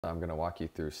I'm going to walk you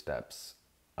through steps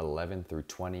 11 through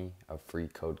 20 of Free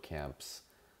Code Camp's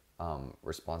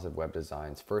responsive web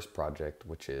design's first project,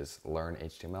 which is Learn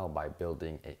HTML by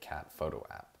building a cat photo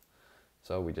app.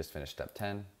 So we just finished step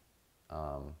 10,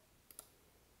 and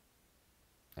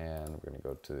we're going to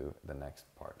go to the next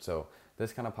part. So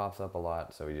this kind of pops up a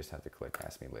lot, so we just have to click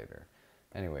Ask Me Later.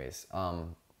 Anyways,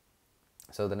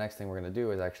 so the next thing we're going to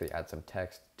do is actually add some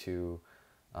text to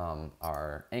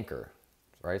our anchor,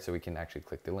 right? So we can actually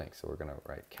click the link. So we're going to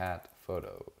write cat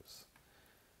photos.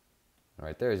 And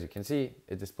right there, as you can see,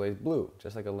 it displays blue,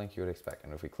 just like a link you would expect.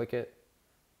 And if we click it,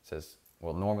 it says,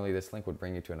 well, normally this link would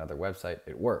bring you to another website.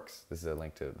 It works. This is a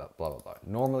link to the blah, blah, blah.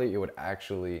 Normally, we'd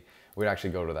actually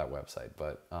go to that website,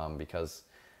 but because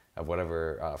of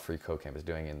whatever Free Code Camp is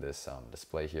doing in this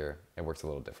display here, it works a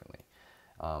little differently.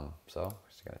 So we're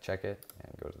just gonna check it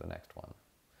and go to the next one.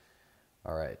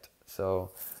 All right,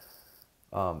 so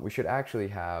we should actually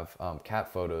have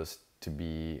cat photos to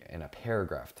be in a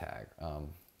paragraph tag.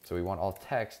 So we want all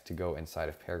text to go inside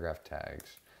of paragraph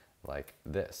tags like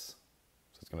this.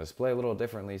 So it's gonna display a little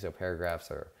differently. So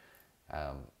paragraphs are,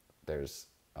 there's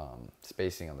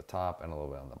spacing on the top and a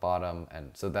little bit on the bottom.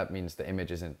 And so that means the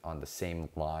image isn't on the same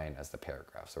line as the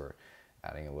paragraph. So we're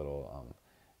adding a little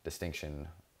distinction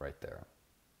right there.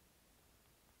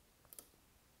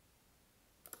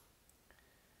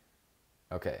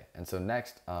 Okay, and so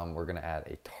next we're gonna add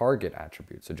a target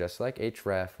attribute. So just like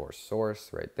href or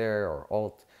source right there, or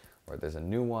alt, or there's a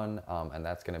new one, and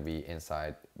that's gonna be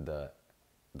inside the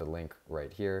link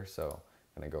right here. So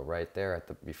I'm gonna go right there at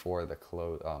the before the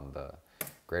the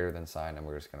greater than sign, and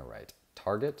we're just gonna write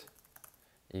target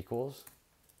equals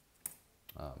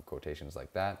quotations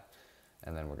like that,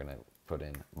 and then we're gonna put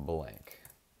in blank.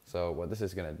 So what this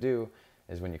is gonna do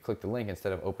is when you click the link,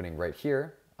 instead of opening right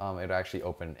here, it'll actually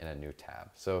open in a new tab.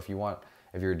 So if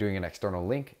you're doing an external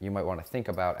link, you might want to think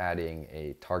about adding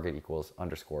a target equals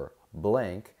underscore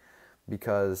blank,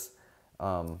 because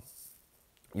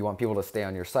you want people to stay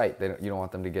on your site. You don't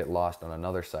want them to get lost on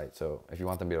another site. So if you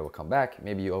want them to be able to come back,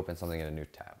 maybe you open something in a new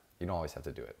tab. You don't always have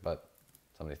to do it, but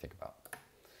something to think about.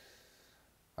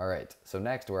 All right, so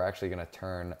next we're actually gonna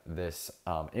turn this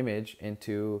image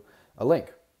into a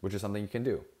link, which is something you can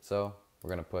do. So we're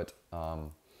gonna put,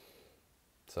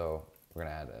 so we're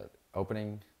gonna add an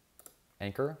opening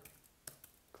anchor,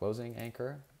 closing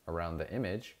anchor around the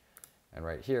image. And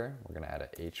right here, we're gonna add a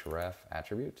href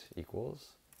attribute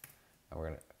equals,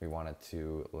 and we want it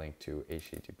to link to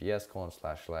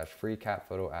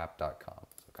https://freecatphotoapp.com.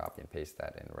 So copy and paste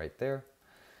that in right there.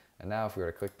 And now if we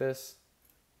were to click this,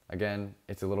 again,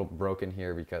 it's a little broken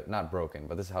here because, not broken,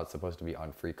 but this is how it's supposed to be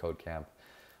on Free Code Camp.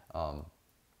 But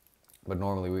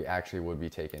normally we actually would be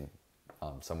taken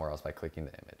somewhere else by clicking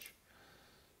the image.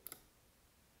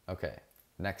 Okay,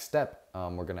 next step,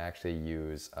 we're gonna actually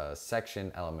use a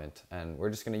section element, and we're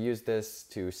just gonna use this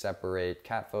to separate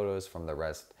cat photos from the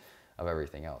rest of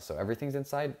everything else. So everything's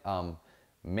inside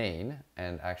main,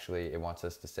 and actually it wants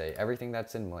us to say everything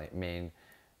that's in main,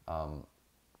 and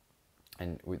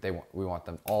we want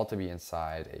them all to be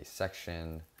inside a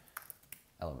section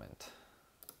element.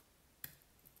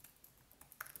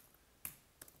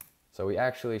 So we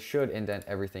actually should indent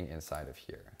everything inside of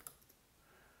here,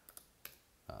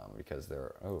 because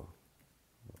there are,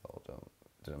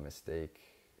 did a mistake.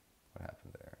 What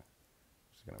happened there?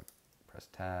 Just gonna press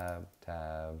tab,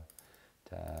 tab,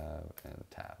 tab, and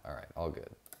tab. All right, all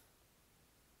good.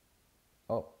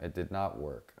 Oh, it did not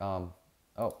work. Oh,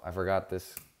 I forgot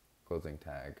this closing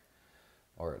tag,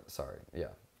 or sorry,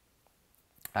 yeah.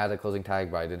 I had a closing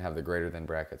tag, but I didn't have the greater than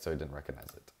bracket, so it didn't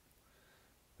recognize it.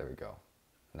 There we go.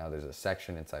 Now there's a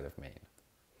section inside of main.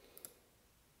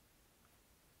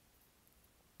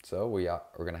 So we're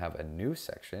going to have a new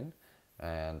section,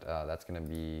 and that's going to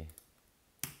be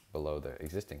below the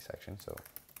existing section. So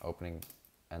opening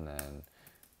and then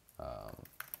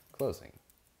closing.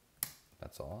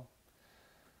 That's all.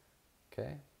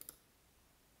 Okay.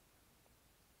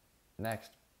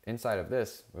 Next, inside of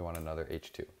this, we want another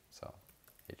H2. So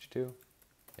H2,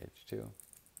 H2,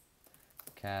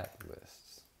 cat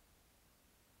lists.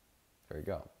 There we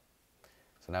go.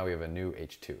 So now we have a new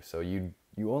H2. So you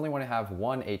only want to have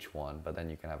one H1, but then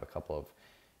you can have a couple of,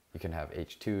 you can have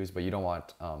H2s, but you don't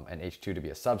want an H2 to be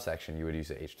a subsection. You would use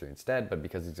an H3 instead, but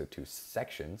because these are two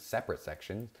sections, separate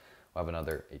sections, we'll have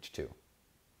another H2.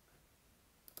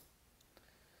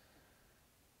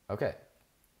 Okay.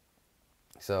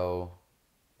 So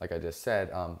like I just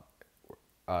said,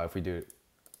 if we did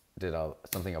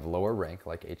something of lower rank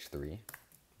like H3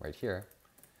 right here,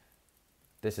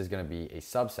 this is going to be a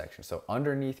subsection. So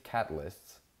underneath cat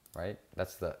lists, right?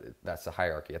 That's the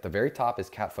hierarchy. At the very top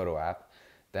is cat photo app.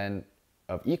 Then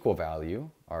of equal value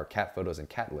are cat photos and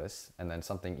cat lists, and then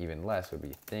something even less would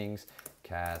be things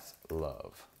cats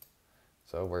love.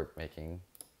 So we're making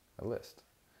a list.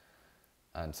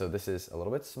 And so this is a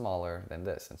little bit smaller than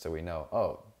this. And so we know,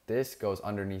 oh, this goes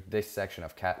underneath this section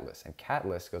of cat list, and cat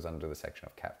list goes under the section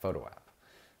of cat photo app.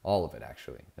 All of it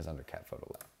actually is under cat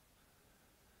photo app.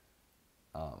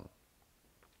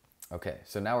 Okay,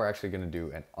 so now we're actually going to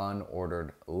do an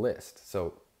unordered list.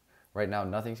 So right now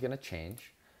nothing's going to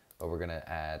change, but we're going to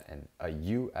add a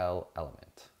UL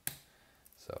element.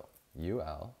 So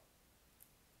UL,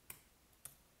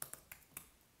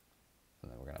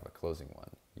 and then we're going to have a closing one,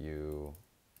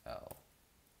 UL.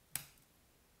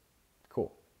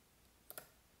 Cool.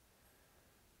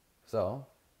 So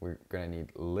we're going to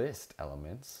need list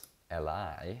elements,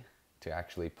 LI, to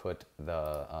actually put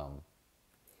the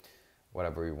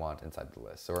whatever we want inside the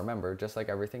list. So remember, just like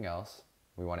everything else,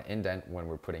 we want to indent when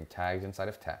we're putting tags inside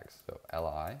of tags. So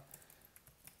li.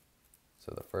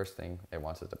 So the first thing it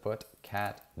wants us to put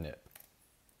catnip.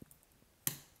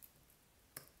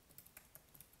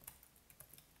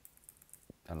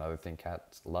 Another thing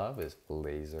cats love is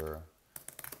laser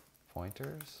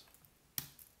pointers.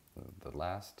 The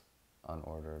last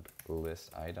unordered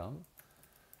list item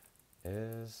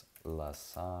is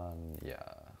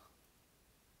lasagna.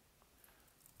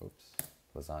 Oops,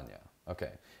 lasagna.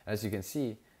 Okay, as you can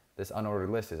see, this unordered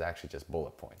list is actually just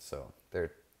bullet points, so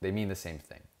they mean the same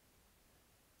thing.